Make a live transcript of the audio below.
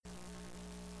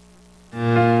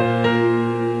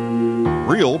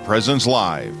Real Presence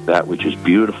Live. That which is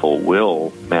beautiful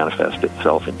will manifest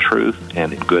itself in truth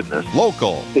and in goodness.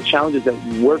 Local. The challenges that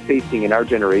we're facing in our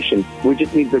generation, we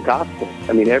just need the gospel.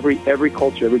 I mean, every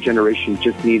culture, every generation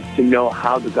just needs to know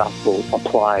how the gospel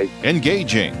applies.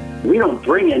 Engaging. We don't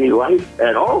bring any life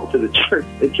at all to the church.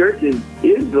 The church is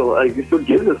the life. It's what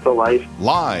gives us the life.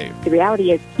 Live. The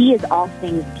reality is He is all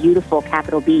things beautiful,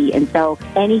 capital B. And so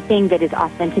anything that is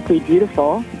authentically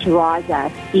beautiful draws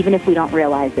us, even if we don't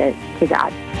realize it, to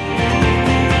God.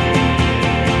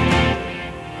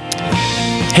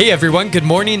 Hey everyone, good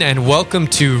morning and welcome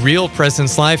to Real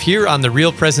Presence Live here on the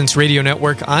Real Presence Radio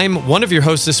Network. I'm one of your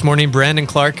hosts this morning, Brandon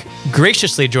Clark,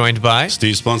 graciously joined by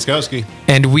Steve Splonskowski.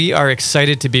 And we are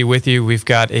excited to be with you. We've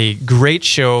got a great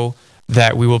show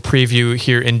that we will preview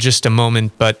here in just a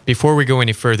moment. But before we go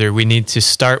any further, we need to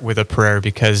start with a prayer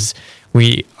because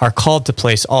we are called to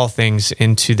place all things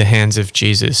into the hands of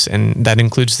Jesus, and that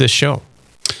includes this show.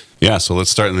 Yeah, so let's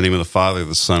start in the name of the Father,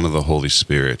 the Son, and the Holy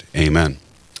Spirit. Amen.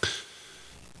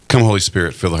 Come, Holy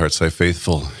Spirit, fill the hearts thy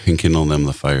faithful, and kindle in them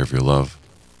the fire of your love.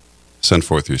 Send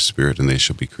forth your Spirit, and they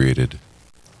shall be created,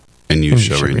 and you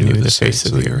shall renew the face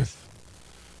of the earth.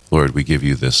 Lord, we give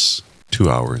you this 2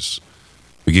 hours.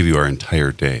 We give you our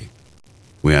entire day.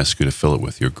 We ask you to fill it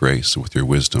with your grace, with your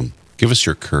wisdom. Give us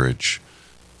your courage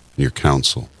and your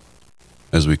counsel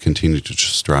as we continue to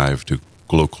strive to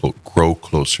grow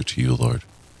closer to you, Lord,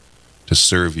 to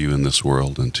serve you in this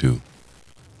world and to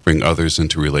bring others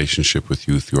into relationship with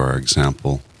you through our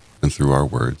example and through our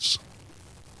words.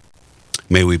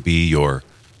 May we be your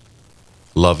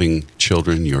loving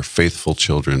children, your faithful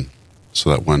children,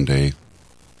 so that one day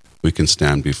we can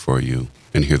stand before you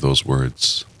and hear those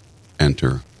words,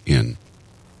 enter in,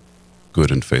 good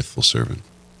and faithful servant.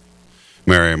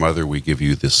 Mary, our mother, we give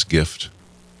you this gift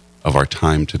of our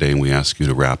time today, and we ask you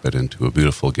to wrap it into a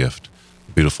beautiful gift,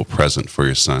 a beautiful present for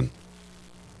your son,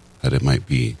 that it might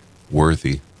be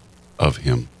worthy of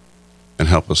him, and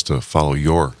help us to follow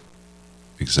your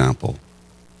example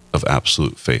of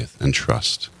absolute faith and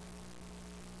trust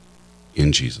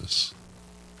in Jesus,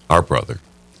 our brother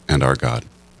and our God.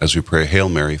 As we pray, Hail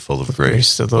Mary, full of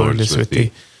grace, the Lord is with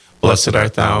thee. Blessed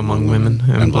art thou among women,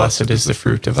 and blessed is the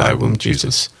fruit of thy womb,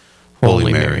 Jesus.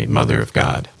 Holy Mary, Mother of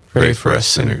God, pray for us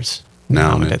sinners,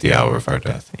 now and at the hour of our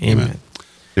death. Amen.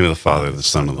 In the name of the Father, the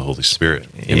Son, and the Holy Spirit.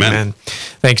 Amen.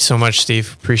 Thanks so much,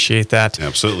 Steve. Appreciate that.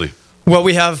 Absolutely. Well,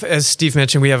 we have, as Steve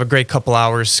mentioned, we have a great couple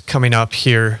hours coming up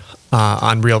here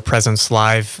on Real Presence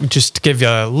Live. Just to give you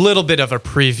a little bit of a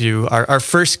preview, our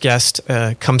first guest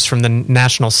comes from the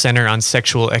National Center on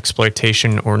Sexual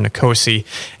Exploitation, or NACOSE,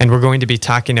 and we're going to be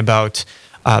talking about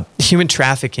human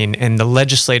trafficking and the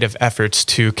legislative efforts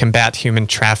to combat human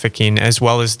trafficking, as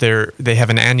well as they have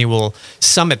an annual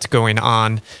summit going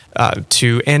on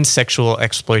to end sexual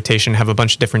exploitation, have a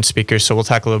bunch of different speakers, so we'll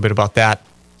talk a little bit about that.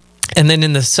 And then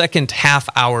in the second half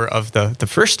hour of the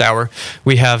first hour,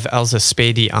 we have Elza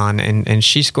Spady on, and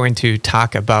she's going to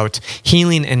talk about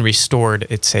Healing and Restored.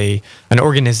 It's an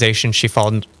organization she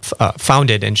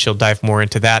founded, and she'll dive more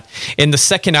into that. In the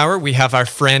second hour, we have our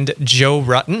friend Joe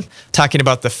Rutten talking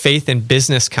about the Faith in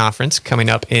Business Conference coming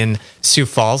up in Sioux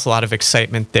Falls. A lot of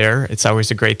excitement there. It's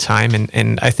always a great time.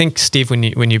 And I think, Steve,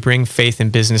 when you bring faith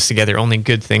and business together, only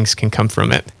good things can come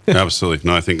from it. Absolutely.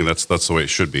 No, I think that's the way it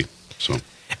should be. So.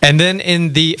 And then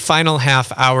in the final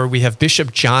half hour, we have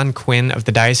Bishop John Quinn of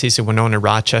the Diocese of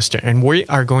Winona-Rochester, and we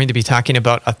are going to be talking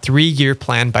about a 3-year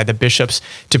plan by the bishops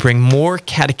to bring more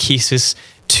catechesis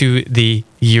to the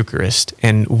Eucharist,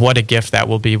 and what a gift that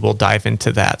will be. We'll dive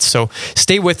into that. So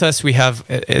stay with us. We have,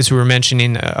 as we were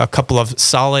mentioning, a couple of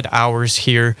solid hours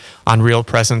here on Real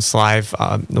Presence Live,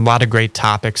 a lot of great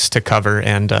topics to cover,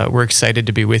 and we're excited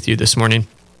to be with you this morning.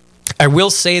 I will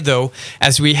say, though,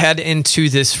 as we head into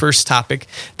this first topic,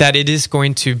 that it is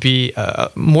going to be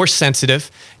more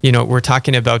sensitive. You know, we're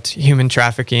talking about human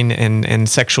trafficking and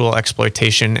sexual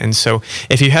exploitation. And so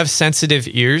if you have sensitive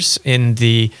ears in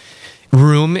the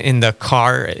room, in the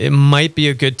car, it might be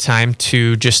a good time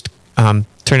to just turn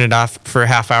it off for a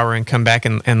half hour and come back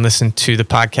and listen to the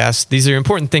podcast. These are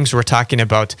important things we're talking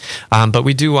about, but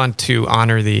we do want to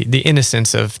honor the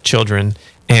innocence of children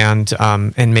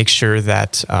and make sure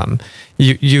that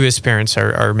you as parents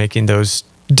are making those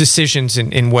decisions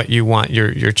in what you want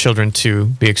your children to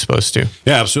be exposed to.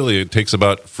 Yeah, absolutely. It takes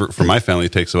about, for my family,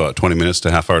 it takes about 20 minutes to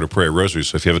a half hour to pray a rosary.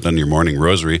 So if you haven't done your morning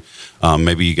rosary,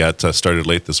 maybe you got started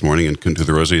late this morning and couldn't do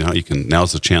the rosary,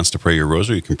 now's the chance to pray your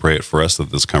rosary. You can pray it for us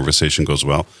that this conversation goes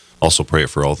well. Also pray it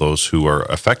for all those who are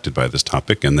affected by this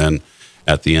topic. And then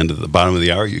at the end of the bottom of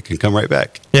the hour, you can come right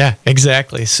back. Yeah,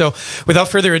 exactly. So without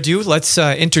further ado, let's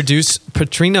introduce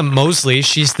Patrina Mosley.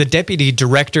 She's the Deputy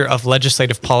Director of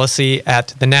Legislative Policy at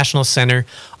the National Center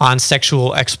on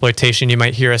Sexual Exploitation. You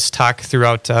might hear us talk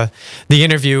throughout the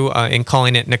interview in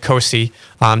calling it NACOSE,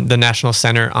 the National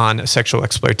Center on Sexual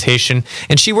Exploitation.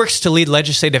 And she works to lead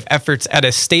legislative efforts at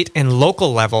a state and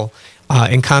local level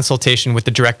in consultation with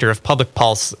the Director of Public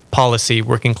Policy,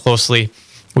 working closely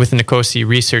with the NACOSE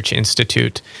Research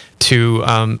Institute to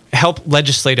help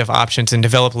legislative options and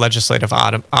develop legislative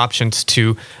options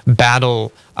to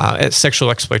battle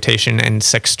sexual exploitation and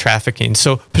sex trafficking.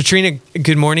 So, Patrina,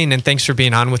 good morning, and thanks for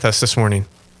being on with us this morning.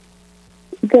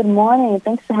 Good morning.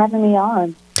 Thanks for having me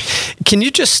on. Can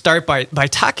you just start by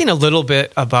talking a little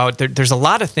bit about, there's a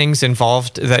lot of things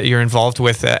involved that you're involved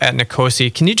with at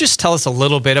NACOSE. Can you just tell us a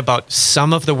little bit about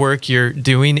some of the work you're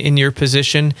doing in your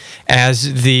position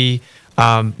as the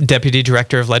Deputy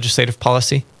Director of Legislative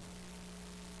Policy?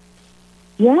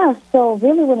 Yeah, so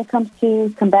really when it comes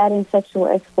to combating sexual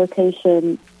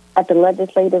exploitation at the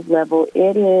legislative level,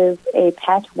 it is a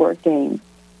patchwork game.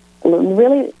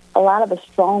 Really, a lot of the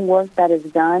strong work that is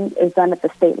done at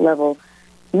the state level,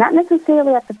 not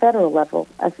necessarily at the federal level,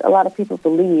 as a lot of people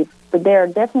believe, but there are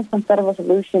definitely some federal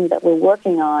solutions that we're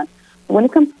working on. When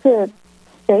it comes to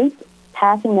states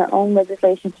passing their own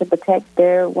legislation to protect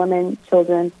their women,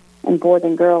 children, and boys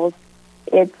and girls,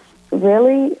 it's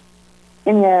really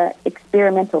in the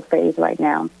experimental phase right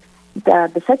now.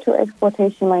 The sexual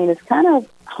exploitation lane is kind of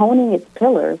honing its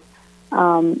pillars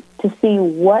to see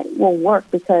what will work,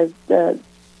 because the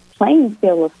playing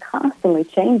field is constantly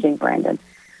changing, Brandon.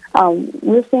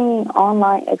 We're seeing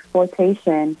online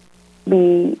exploitation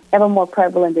be ever more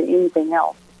prevalent than anything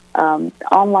else.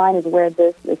 Online is where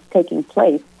this is taking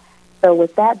place. So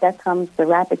with that comes the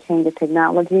rapid change of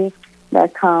technology.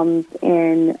 That comes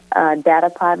in data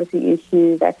privacy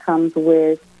issues. That comes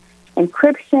with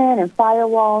encryption and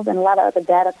firewalls and a lot of other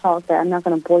data talk that I'm not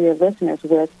going to bore your listeners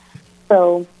with.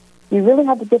 So you really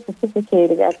have to get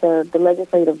sophisticated at the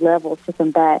legislative level to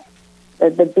combat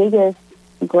the biggest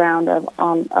ground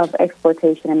of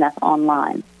exploitation, and that's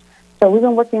online. So we've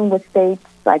been working with states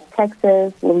like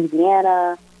Texas,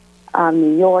 Louisiana,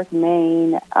 New York,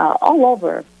 Maine, all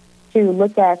over to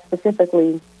look at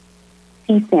specifically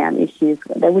CSAM issues,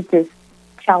 which is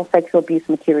child sexual abuse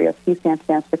material. CSAM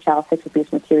stands for child sexual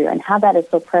abuse material, and how that is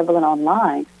so prevalent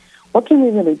online. What can we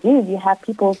really do? You have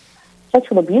people's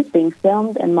sexual abuse being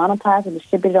filmed and monetized and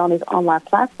distributed on these online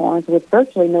platforms with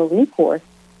virtually no recourse,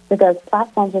 because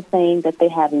platforms are saying that they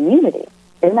have immunity.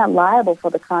 They're not liable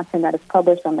for the content that is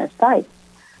published on their sites.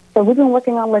 So we've been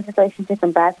working on legislation to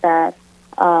combat that,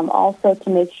 also to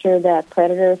make sure that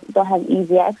predators don't have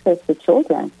easy access to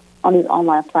children on these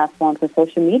online platforms and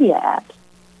social media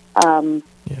apps.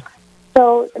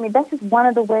 So, I mean, that's just one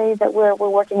of the ways that we're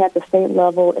working at the state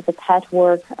level. It's a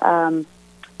patchwork. And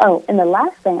the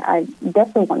last thing I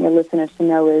definitely want your listeners to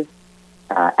know is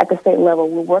at the state level,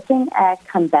 we're working at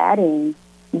combating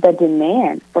the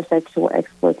demand for sexual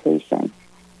exploitation.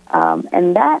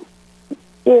 And that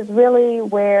is really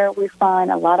where we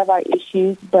find a lot of our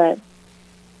issues. But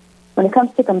when it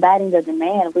comes to combating the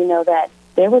demand, we know that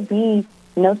there would be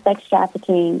no sex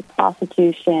trafficking,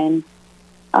 prostitution,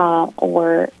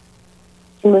 or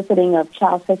soliciting of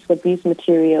child sexual abuse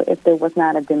material if there was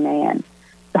not a demand.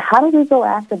 So how do we go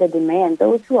after the demand,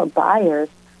 those who are buyers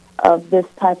of this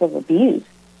type of abuse?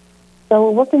 So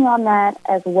we're working on that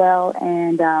as well,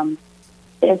 and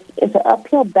it's an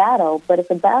uphill battle, but it's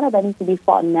a battle that needs to be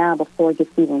fought now before it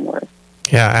gets even worse.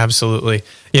 Yeah, absolutely.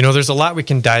 You know, there's a lot we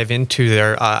can dive into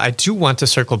there. I do want to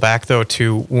circle back, though,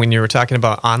 to when you were talking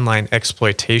about online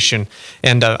exploitation.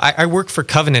 And I work for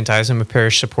Covenant Eyes. I'm a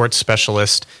parish support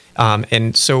specialist.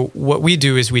 And so what we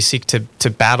do is we seek to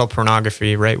battle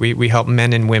pornography, right? We help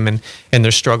men and women in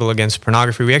their struggle against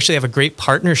pornography. We actually have a great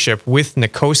partnership with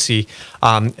NACOSE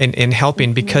in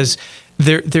helping, because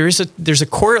there's a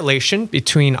correlation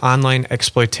between online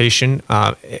exploitation,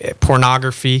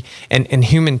 pornography, and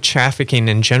human trafficking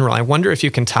in general. I wonder if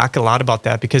you can talk a lot about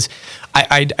that, because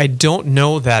I don't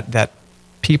know that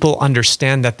people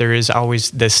understand that there is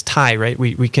always this tie, right?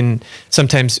 We can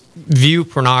sometimes view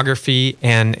pornography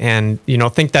and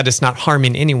think that it's not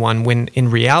harming anyone, when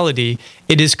in reality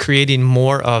it is creating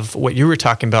more of what you were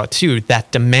talking about too,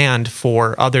 that demand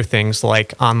for other things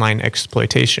like online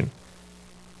exploitation.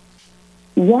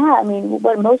 Yeah, I mean,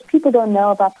 what most people don't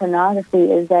know about pornography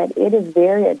is that it is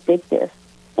very addictive,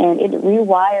 and it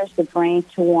rewires the brain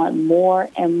to want more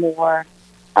and more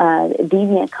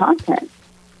deviant content.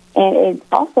 And it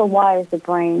also wires the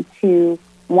brain to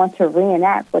want to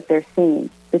reenact what they're seeing,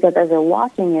 because as they're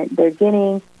watching it, they're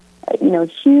getting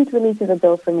huge releases of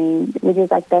dopamine, which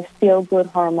is like that feel-good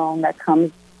hormone that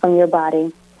comes from your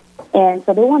body. And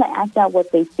so they want to act out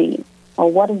what they see.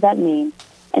 Well, what does that mean?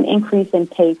 An increase in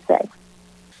paid sex.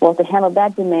 Well, to handle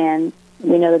that demand,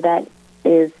 we know that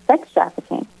is sex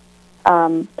trafficking.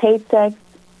 Paid sex,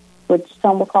 which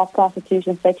some will call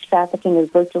prostitution, sex trafficking, is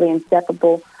virtually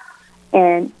inseparable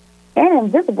and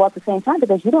invisible at the same time,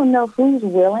 because you don't know who's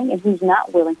willing and who's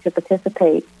not willing to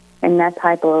participate in that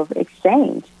type of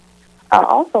exchange.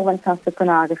 Also, when it comes to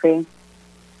pornography,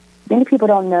 many people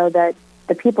don't know that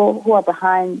the people who are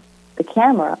behind the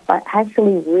camera are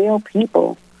actually real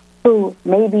people who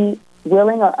may be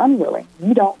willing or unwilling.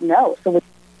 You don't know. So it's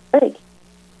fake.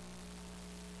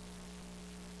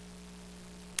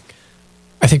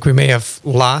 I think we may have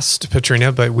lost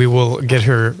Patrina, but we will get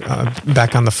her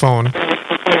back on the phone.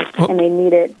 And they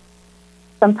needed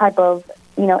some type of,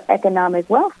 economic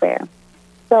welfare.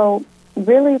 So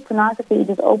really, pornography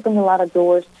just opens a lot of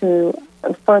doors to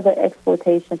further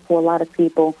exploitation for a lot of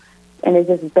people. And it's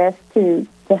just best to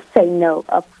just say no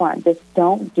up front. Just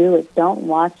don't do it. Don't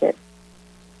watch it.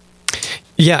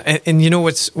 Yeah, and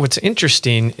what's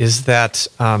interesting is that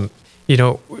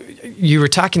you were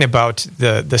talking about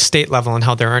the state level and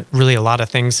how there aren't really a lot of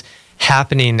things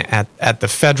happening at the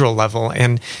federal level,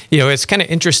 and it's kind of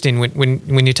interesting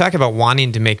when you talk about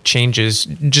wanting to make changes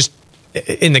just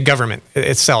in the government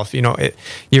itself.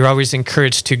 You're always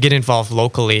encouraged to get involved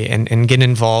locally and get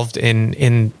involved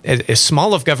in as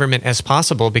small of government as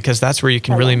possible, because that's where you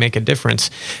can really make a difference.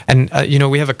 And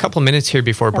we have a couple minutes here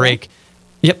before break.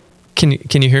 Yep. Can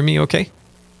you hear me okay?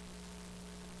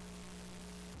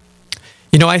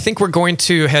 I think we're going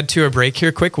to head to a break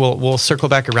here quick. We'll circle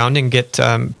back around and get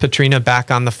Patrina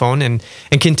back on the phone and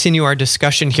continue our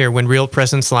discussion here when Real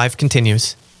Presence Live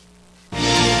continues.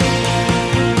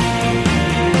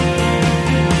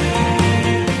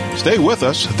 Stay with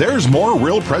us. There's more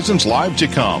Real Presence Live to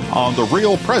come on the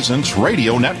Real Presence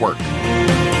Radio Network.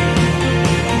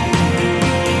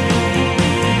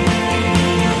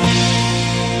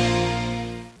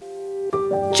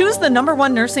 Choose the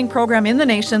 #1 nursing program in the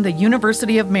nation, the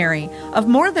University of Mary. Of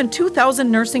more than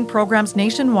 2,000 nursing programs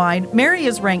nationwide, Mary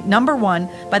is ranked #1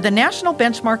 by the National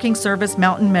Benchmarking Service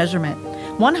Mountain Measurement.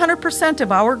 100%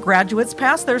 of our graduates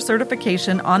pass their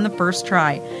certification on the first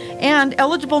try, and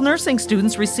eligible nursing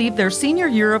students receive their senior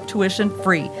year of tuition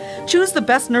free. Choose the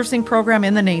best nursing program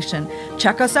in the nation.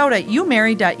 Check us out at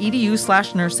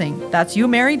umary.edu/nursing. That's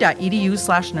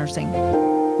umary.edu/nursing.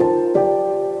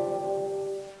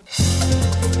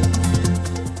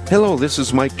 Hello, this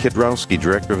is Mike Kidrowski,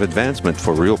 Director of Advancement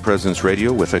for Real Presence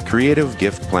Radio, with a creative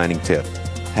gift planning tip.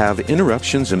 Have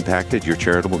interruptions impacted your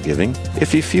charitable giving?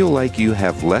 If you feel like you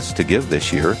have less to give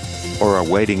this year, or are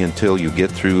waiting until you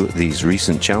get through these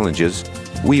recent challenges,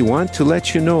 we want to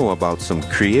let you know about some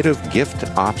creative gift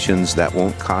options that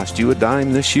won't cost you a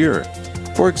dime this year.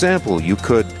 For example, you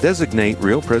could designate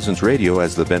Real Presence Radio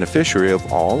as the beneficiary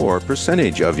of all or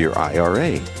percentage of your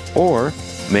IRA, or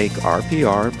make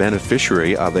RPR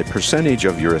beneficiary of a percentage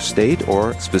of your estate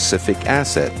or specific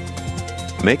asset.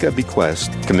 Make a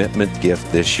bequest commitment gift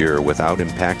this year without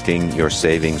impacting your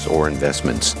savings or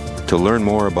investments. To learn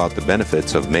more about the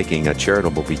benefits of making a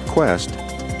charitable bequest,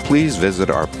 please visit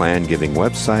our plan giving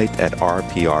website at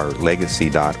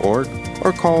rprlegacy.org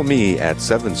or call me at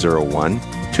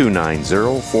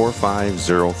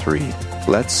 701-290-4503.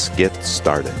 Let's get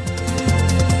started.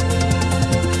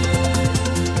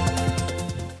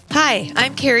 Hi,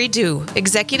 I'm Carrie Dew,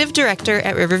 Executive Director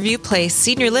at Riverview Place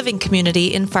Senior Living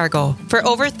Community in Fargo. For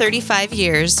over 35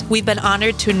 years, we've been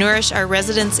honored to nourish our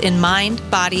residents in mind,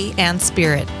 body, and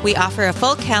spirit. We offer a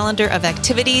full calendar of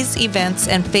activities, events,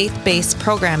 and faith-based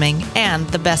programming, and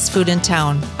the best food in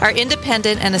town. Our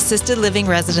independent and assisted living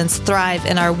residents thrive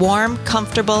in our warm,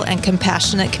 comfortable, and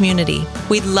compassionate community.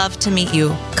 We'd love to meet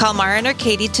you. Call Marin or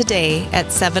Katie today at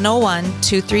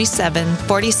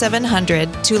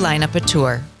 701-237-4700 to line up a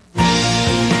tour.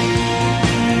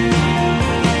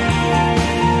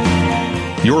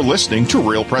 You're listening to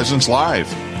Real Presence Live.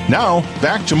 Now,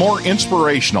 back to more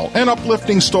inspirational and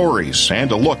uplifting stories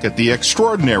and a look at the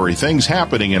extraordinary things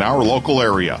happening in our local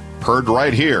area. Heard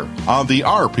right here on the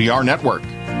RPR Network.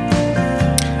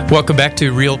 Welcome back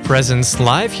to Real Presence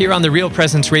Live here on the Real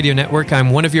Presence Radio Network. I'm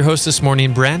one of your hosts this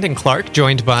morning, Brandon Clark,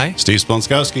 joined by Steve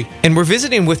Splonskowski. And we're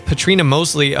visiting with Patrina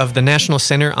Mosley of the National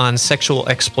Center on Sexual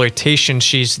Exploitation.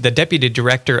 She's the Deputy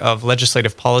Director of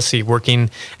Legislative Policy, working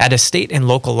at a state and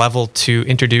local level to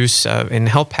introduce and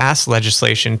help pass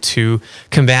legislation to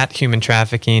combat human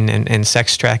trafficking and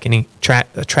sex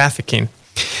trafficking.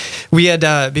 We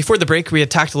had before the break, we had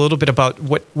talked a little bit about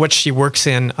what she works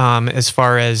in as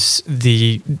far as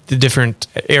the different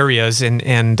areas,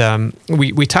 and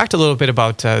we talked a little bit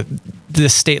about the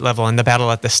state level and the battle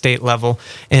at the state level,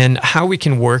 and how we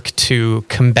can work to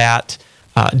combat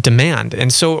demand.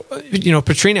 And so,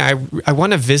 Petrina, I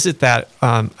want to visit that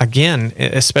again,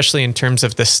 especially in terms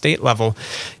of the state level.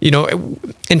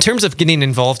 In terms of getting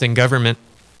involved in government,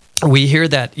 we hear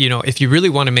that, if you really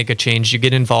want to make a change, you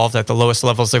get involved at the lowest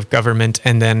levels of government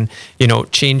and then,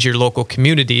 change your local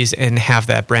communities and have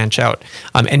that branch out.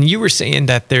 And you were saying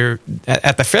that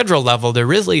at the federal level, there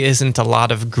really isn't a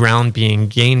lot of ground being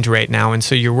gained right now. And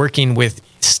so you're working with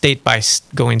state by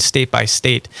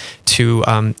state to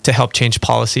help change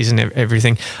policies and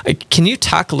everything. Can you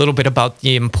talk a little bit about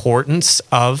the importance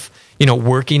of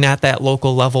working at that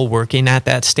local level, working at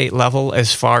that state level,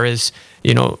 as far as,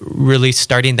 really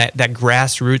starting that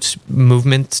grassroots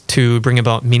movement to bring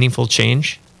about meaningful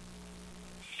change?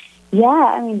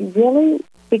 Yeah, really,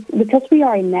 because we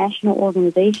are a national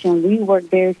organization, we work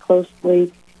very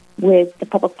closely with the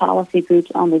public policy groups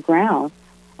on the ground.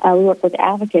 We work with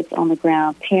advocates on the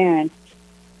ground, parents,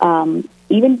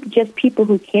 even just people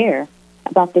who care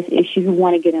about this issue, who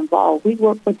want to get involved. We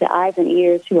work with the eyes and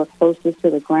ears who are closest to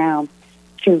the ground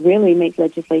to really make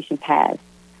legislation pass,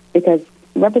 because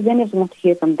representatives want to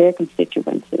hear from their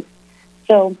constituencies.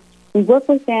 So we work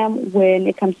with them when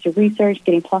it comes to research,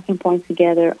 getting talking points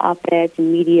together, op-eds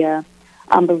and media,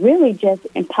 but really just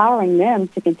empowering them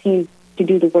to continue to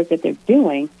do the work that they're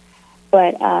doing.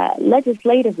 But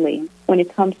legislatively, when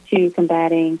it comes to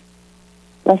combating,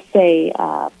 let's say,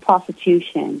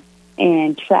 prostitution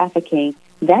and trafficking,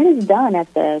 that is done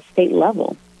at the state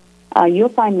level. You'll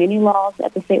find many laws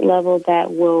at the state level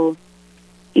that will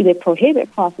either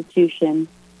prohibit prostitution,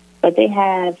 but they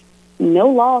have no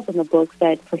laws in the books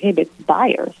that prohibit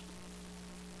buyers.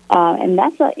 And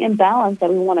that's an imbalance that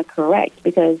we want to correct,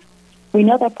 because we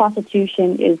know that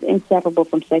prostitution is inseparable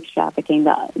from sex trafficking.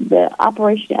 The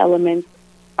operation elements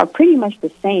are pretty much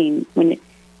the same when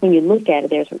you look at it.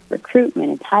 There's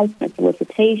recruitment, enticement,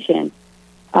 solicitation,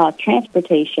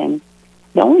 transportation.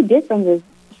 The only difference is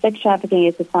sex trafficking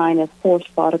is defined as force,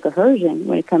 fraud, or coercion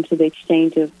when it comes to the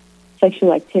exchange of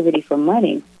sexual activity for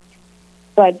money.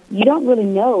 But you don't really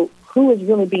know who is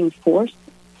really being forced,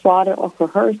 frauded, or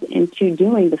coerced into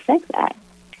doing the sex act.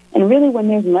 And really, when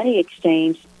there's money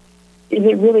exchange, is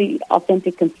it really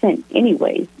authentic consent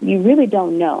anyways? You really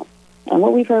don't know. And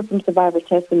what we've heard from survivor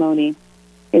testimony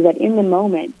is that in the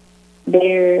moment,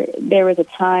 there is a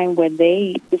time when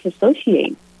they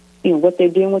disassociate, what they're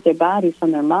doing with their bodies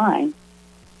from their mind.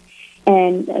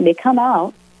 And they come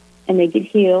out and they get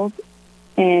healed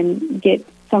and get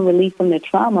some relief from their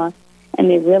trauma, and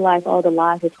they realize all the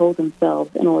lies they told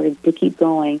themselves in order to keep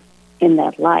going in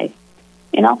that life.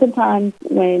 And oftentimes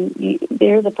when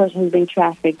there's a person who's being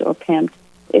trafficked or pimped,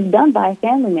 it's done by a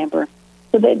family member.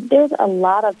 So there's a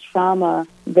lot of trauma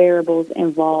variables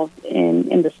involved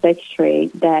in the sex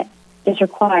trade that just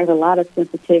requires a lot of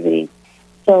sensitivity.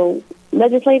 So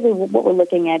legislatively, what we're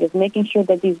looking at is making sure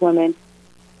that these women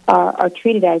are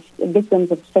treated as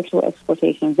victims of sexual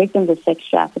exploitation, victims of sex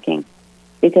trafficking,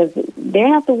 because they're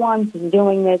not the ones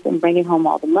doing this and bringing home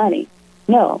all the money.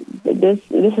 No, this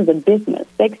is a business.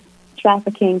 Sex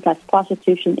trafficking plus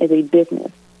prostitution is a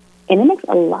business, and it makes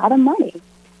a lot of money.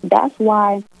 That's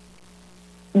why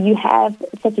you have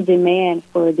such a demand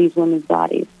for these women's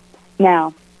bodies.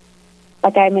 Now,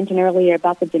 like I mentioned earlier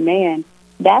about the demand,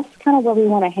 that's kind of where we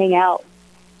want to hang out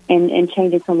and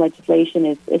changing some legislation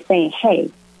is saying,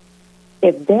 hey,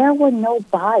 if there were no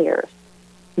buyers,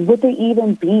 would there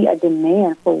even be a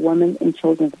demand for women and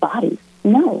children's bodies?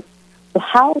 No. So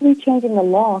how are we changing the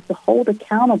law to hold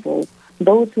accountable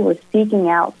those who are seeking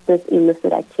out this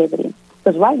illicit activity?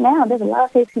 Because right now, there's a lot of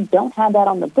states who don't have that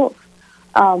on the books.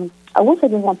 I will say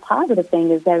there's one positive thing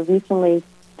is that recently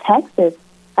Texas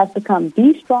has become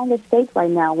the strongest state right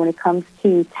now when it comes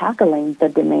to tackling the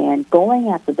demand, going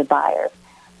after the buyers.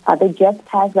 They just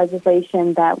passed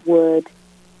legislation that would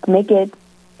make it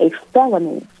a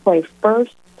felony for a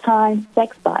first-time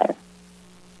sex buyer.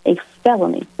 A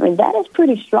felony. That is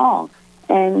pretty strong.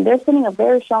 And they're sending a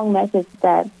very strong message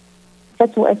that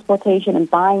sexual exploitation and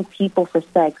buying people for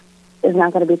sex is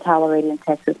not going to be tolerated in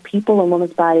Texas. People and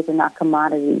women's bodies are not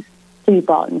commodities to be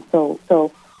bought and sold.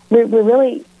 So we're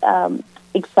really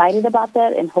excited about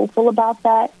that and hopeful about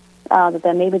that,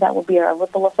 that maybe that will be a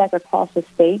ripple effect across the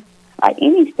state.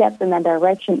 Any step in that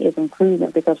direction is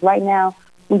improvement, because right now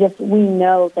we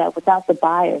know that without the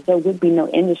buyers, there would be no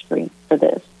industry for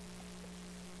this.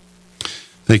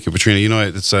 Thank you, Patrina. You know,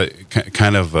 it's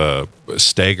kind of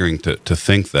staggering to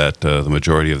think that the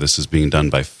majority of this is being done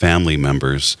by family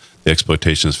members. The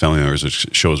exploitation of family members,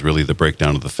 which shows really the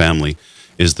breakdown of the family,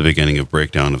 is the beginning of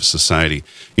breakdown of society.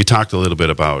 You talked a little bit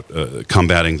about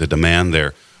combating the demand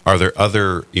there. Are there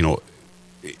other,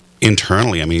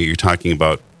 internally, I mean, you're talking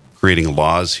about creating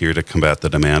laws here to combat the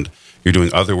demand. You're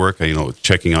doing other work,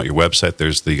 checking out your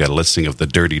website. You got a listing of the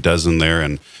Dirty Dozen there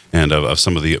and of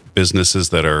some of the businesses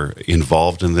that are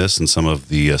involved in this and some of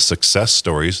the success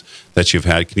stories that you've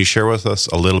had. Can you share with us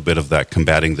a little bit of that,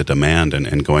 combating the demand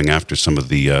and going after some of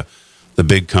the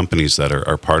big companies that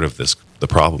are part of the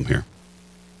problem here?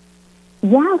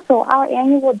 Yeah, so our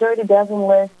annual Dirty Dozen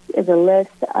list is a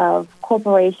list of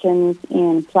corporations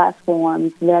and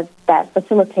platforms that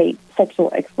facilitate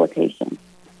sexual exploitation.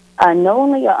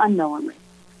 Knowingly or unknowingly.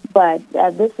 But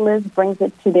this list brings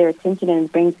it to their attention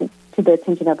and brings it to the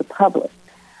attention of the public.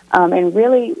 And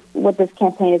really what this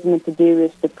campaign is meant to do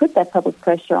is to put that public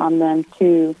pressure on them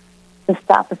to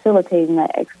stop facilitating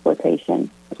that exploitation.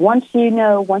 Once you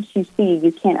know, once you see,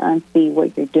 you can't unsee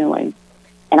what you're doing.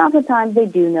 And oftentimes they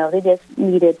do know. They just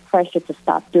needed pressure to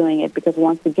stop doing it because,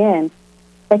 once again,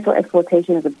 sexual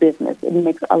exploitation is a business. It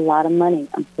makes a lot of money,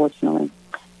 unfortunately.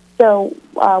 So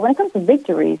when it comes to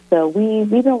victories, so we've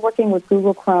been working with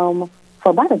Google Chrome for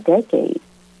about a decade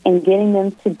and getting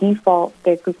them to default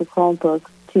their Google Chromebooks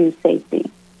to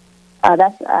safety.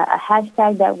 That's a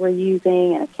hashtag that we're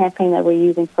using and a campaign that we're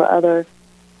using for other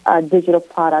digital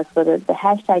products. So the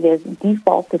hashtag is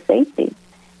default to safety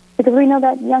because we know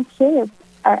that young kids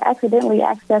are accidentally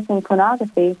accessing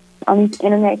pornography on these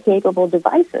internet-capable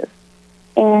devices.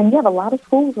 And you have a lot of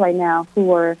schools right now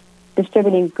who are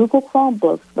distributing Google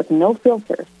Chromebooks with no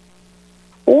filters.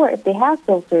 Or if they have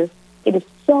filters, it is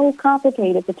so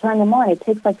complicated to turn them on. It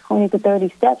takes like 20 to 30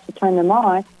 steps to turn them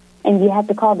on, and you have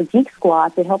to call the Geek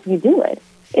Squad to help you do it.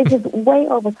 It's just way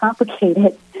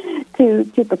overcomplicated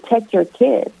to protect your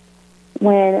kids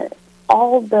when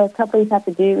all the companies have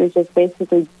to do is just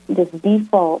basically just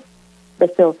default the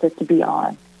filter to be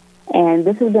on. And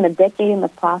this has been a decade in the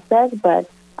process,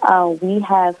 but we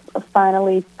have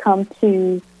finally come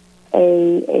to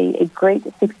a great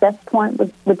success point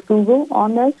with Google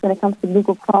on this when it comes to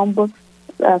Google Chromebooks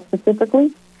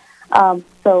specifically.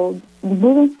 So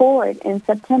moving forward in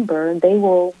September, they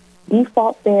will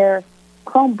default their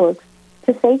Chromebooks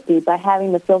to safety by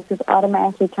having the filters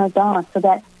automatically turned on so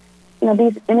that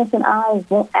these innocent eyes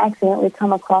won't accidentally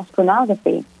come across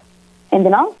pornography. And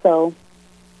then also,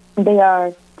 they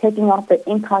are taking off the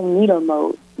incognito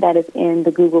mode that is in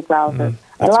the Google browser.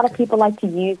 A lot of people like to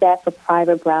use that for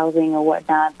private browsing or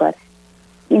whatnot, but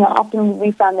often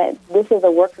we found that this is a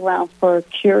workaround for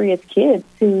curious kids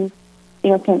who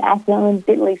can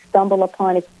accidentally stumble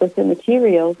upon explicit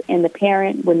materials, and the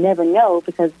parent would never know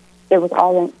because it was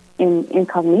all in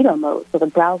incognito mode, so the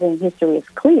browsing history is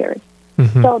cleared.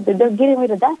 Mm-hmm. So they're getting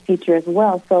rid of that feature as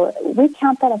well. So we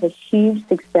count that as a huge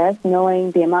success,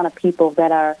 knowing the amount of people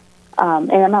that are and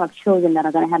the amount of children that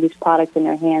are going to have these products in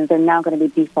their hands. They're now going to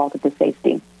be defaulted to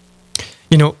safety.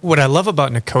 What I love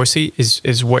about Nkosi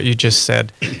is what you just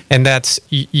said, and that's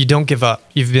you don't give up.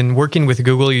 You've been working with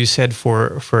Google, you said,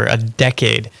 for a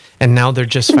decade, and now they're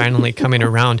just finally coming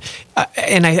around.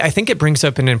 And I think it brings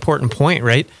up an important point,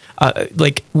 right?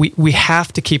 We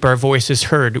have to keep our voices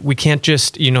heard. We can't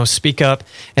just speak up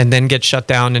and then get shut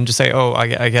down and just say, oh,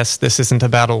 I guess this isn't a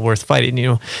battle worth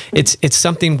fighting. It's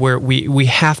something where we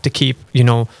have to keep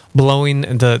blowing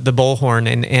the bullhorn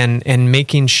and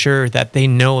making sure that they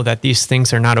know that these things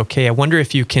are not okay. I wonder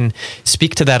if you can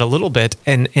speak to that a little bit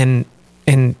and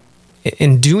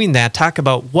in doing that, talk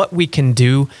about what we can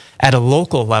do at a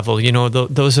local level.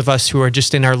 Those of us who are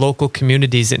just in our local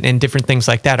communities and different things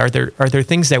like that. Are there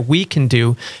things that we can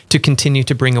do to continue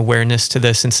to bring awareness to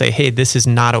this and say, hey, this is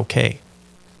not okay?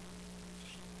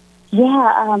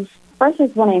 Yeah. First, I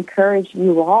just want to encourage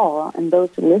you all and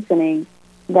those listening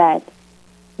that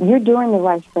you're doing the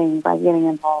right thing by getting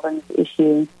involved in this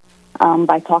issue,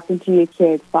 by talking to your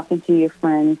kids, talking to your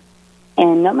friends.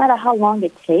 And no matter how long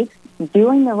it takes,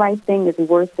 doing the right thing is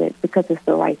worth it because it's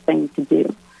the right thing to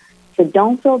do. So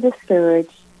don't feel discouraged.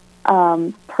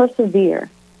 Persevere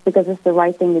because it's the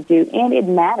right thing to do. And it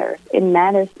matters. It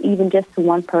matters even just to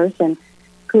one person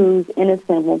whose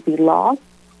innocence won't be lost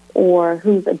or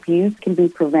whose abuse can be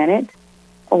prevented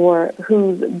or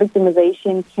whose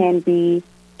victimization can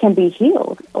be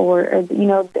healed or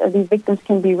these victims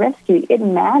can be rescued. It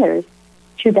matters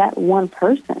to that one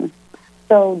person.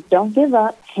 So don't give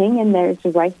up. Hang in there. It's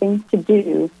the right thing to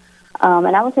do.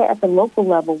 And I would say at the local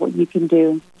level, what you can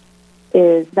do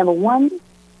is, number one,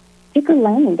 pick a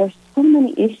lane. There's so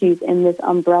many issues in this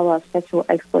umbrella of sexual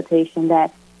exploitation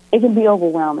that it can be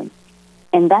overwhelming.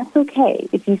 And that's okay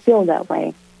if you feel that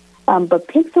way. But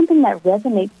pick something that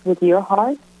resonates with your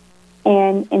heart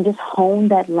and just hone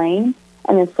that lane.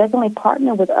 And then secondly,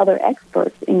 partner with other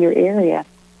experts in your area.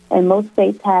 And most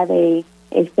states have a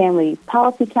family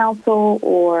policy council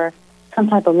or some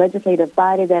type of legislative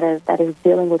body that is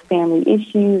dealing with family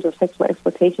issues or sexual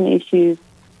exploitation issues.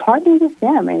 Partner with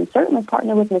them, and certainly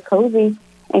partner with NCOSE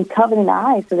and Covenant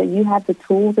Eyes so that you have the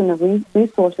tools and the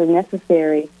resources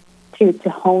necessary to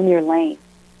hone your lane.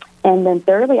 And then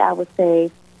thirdly, I would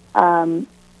say,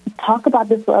 talk about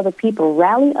this with other people.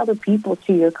 Rally other people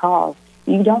to your cause.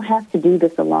 You don't have to do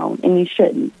this alone, and you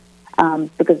shouldn't,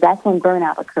 because that's when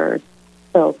burnout occurs.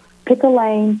 So pick a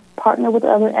lane, partner with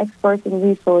other experts and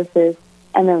resources,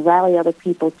 and then rally other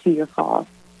people to your cause.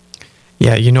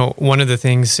 Yeah, you know, one of the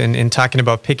things in talking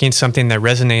about picking something that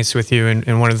resonates with you,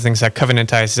 and one of the things that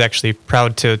Covenant Eyes is actually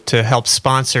proud to help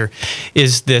sponsor,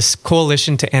 is this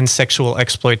Coalition to End Sexual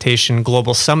Exploitation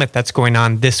Global Summit that's going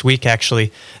on this week,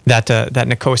 actually, that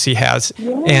NCOSE has.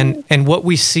 Yeah. And what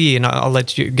we see, and I'll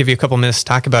give you a couple minutes to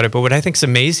talk about it, but what I think is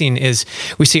amazing is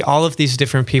we see all of these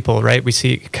different people, right? We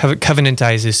see Covenant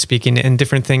Eyes is speaking, and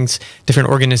different things, different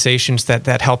organizations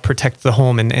that help protect the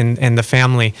home and the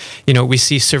family. You know, we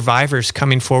see survivors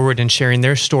coming forward and sharing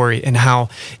their story and how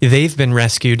they've been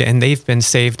rescued and they've been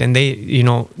saved, and they, you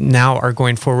know, now are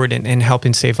going forward and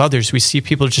helping save others. We see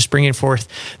people just bringing forth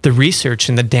the research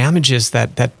and the damages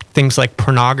that things like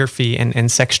pornography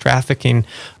and sex trafficking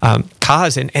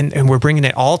cause, and we're bringing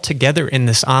it all together in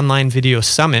this online video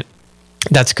summit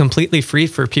that's completely free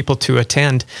for people to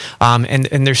attend,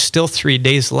 and there's still 3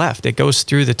 days left. It goes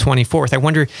through the 24th. I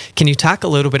wonder, can you talk a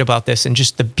little bit about this and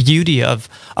just the beauty of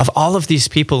all of these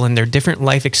people and their different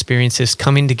life experiences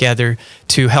coming together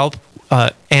to help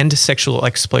end sexual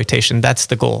exploitation? That's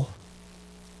the goal.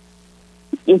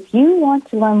 If you want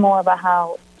to learn more about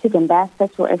how to combat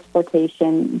sexual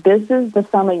exploitation, this is the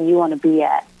summit you want to be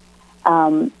at.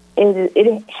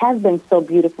 It has been so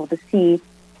beautiful to see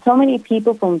so many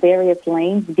people from various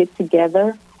lanes get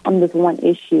together on this one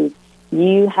issue.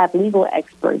 You have legal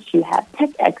experts, you have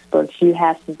tech experts, you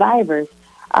have survivors,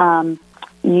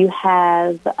 you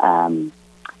have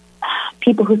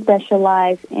people who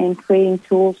specialize in creating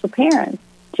tools for parents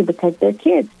to protect their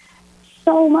kids.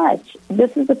 So much.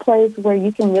 This is a place where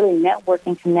you can really network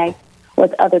and connect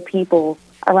with other people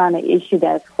around an issue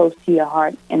that is close to your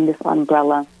heart in this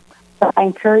umbrella. So I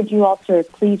encourage you all to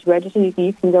please register.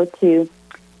 You can go to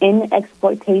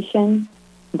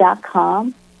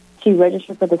endexploitation.com to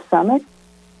register for the summit.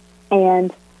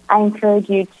 And I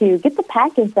encourage you to get the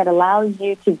package that allows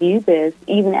you to view this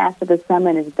even after the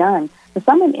summit is done. The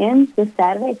summit ends this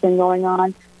Saturday. It's been going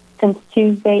on since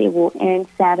Tuesday. It will end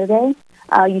Saturday.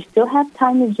 You still have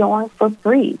time to join for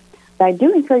free. But I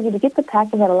do encourage you to get the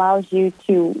package that allows you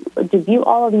to view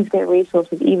all of these great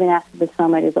resources even after the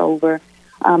summit is over.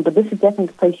 But this is definitely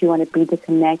the place you want to be to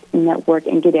connect and network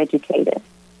and get educated.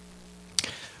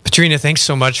 Patrina, thanks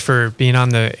so much for being on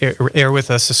the air with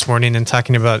us this morning and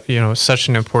talking about, you know, such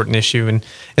an important issue. And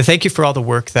thank you for all the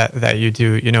work that you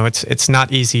do. You know, it's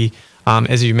not easy.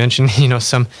 As you mentioned, you know,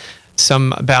 some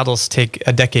battles take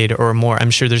a decade or more.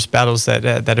 I'm sure there's battles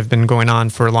that have been going on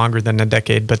for longer than a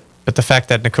decade. But the fact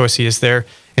that NCOSE is there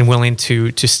and willing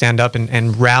to stand up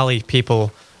and rally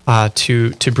people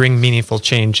to bring meaningful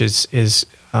change is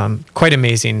quite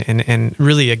amazing and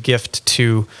really a gift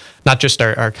to not just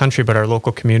our country, but our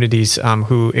local communities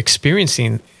who experience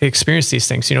these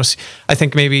things. You know, I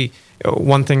think maybe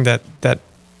one thing that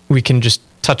we can just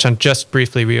touch on just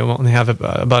briefly, we only have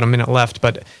about a minute left,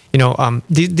 but, you know,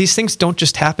 these things don't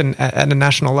just happen at a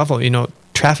national level. You know,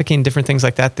 trafficking, different things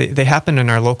like that, they happen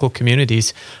in our local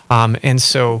communities. And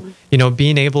so, you know,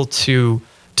 being able to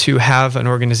have an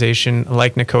organization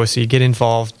like NCOSE get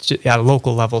involved at a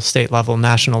local level, state level,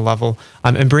 national level,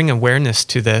 and bring awareness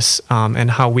to this and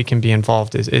how we can be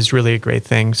involved is really a great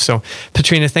thing. So,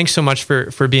 Patrina, thanks so much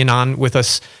for being on with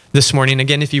us this morning.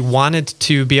 Again, if you wanted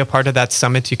to be a part of that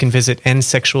summit, you can visit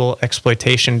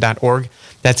endsexualexploitation.org.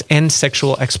 That's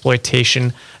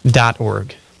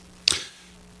endsexualexploitation.org.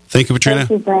 Thank you, Patrina. Thank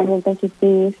you, Brandon. Thank you,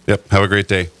 Steve. Yep. Have a great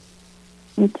day.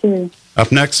 You too. Up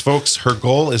next, folks, her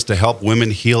goal is to help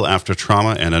women heal after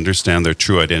trauma and understand their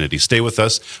true identity. Stay with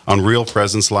us on Real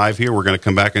Presence Live here. We're going to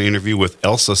come back and interview with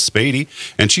Elsa Spady,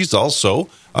 and she's also,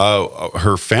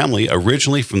 her family,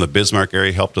 originally from the Bismarck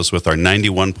area, helped us with our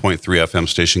 91.3 FM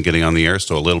station getting on the air,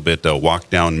 so a little bit walk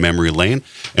down memory lane.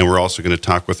 And we're also going to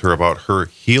talk with her about her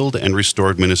Healed and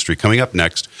Restored ministry coming up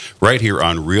next, right here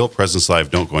on Real Presence Live.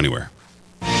 Don't go anywhere.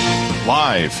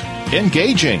 Live,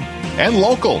 engaging, and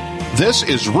local. This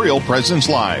is Real Presence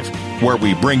Live, where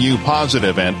we bring you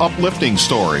positive and uplifting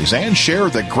stories and share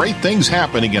the great things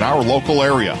happening in our local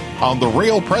area on the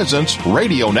Real Presence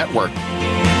Radio Network.